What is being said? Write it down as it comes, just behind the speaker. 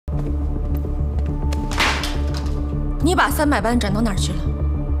你把300万转到哪儿去了？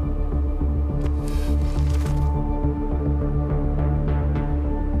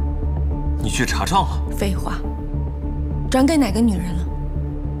你去查账了？废话，转给哪个女人了？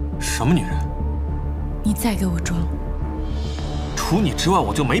什么女人？你再给我装！除你之外，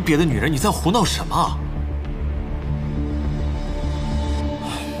我就没别的女人，你在胡闹什么？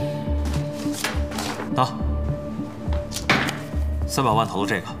拿，300万投了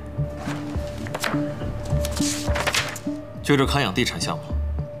这个。就这康养地产项目，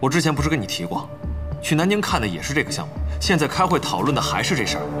我之前不是跟你提过，去南宁看的也是这个项目，现在开会讨论的还是这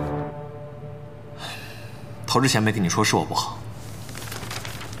事儿。投之前没跟你说是我不好，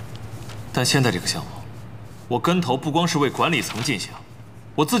但现在这个项目，我跟投不光是为管理层进行，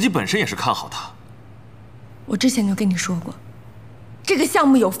我自己本身也是看好它。我之前就跟你说过，这个项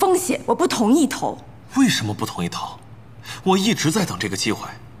目有风险，我不同意投。为什么不同意投？我一直在等这个机会，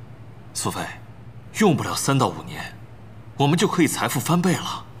苏菲，用不了3到5年，我们就可以财富翻倍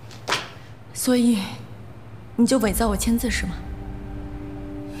了。所以，你就伪造我签字是吗？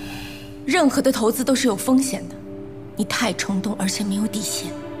任何的投资都是有风险的，你太冲动，而且没有底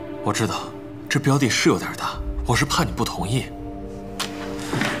线。我知道，这标的是有点大，我是怕你不同意。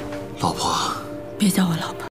老婆，别叫我老婆。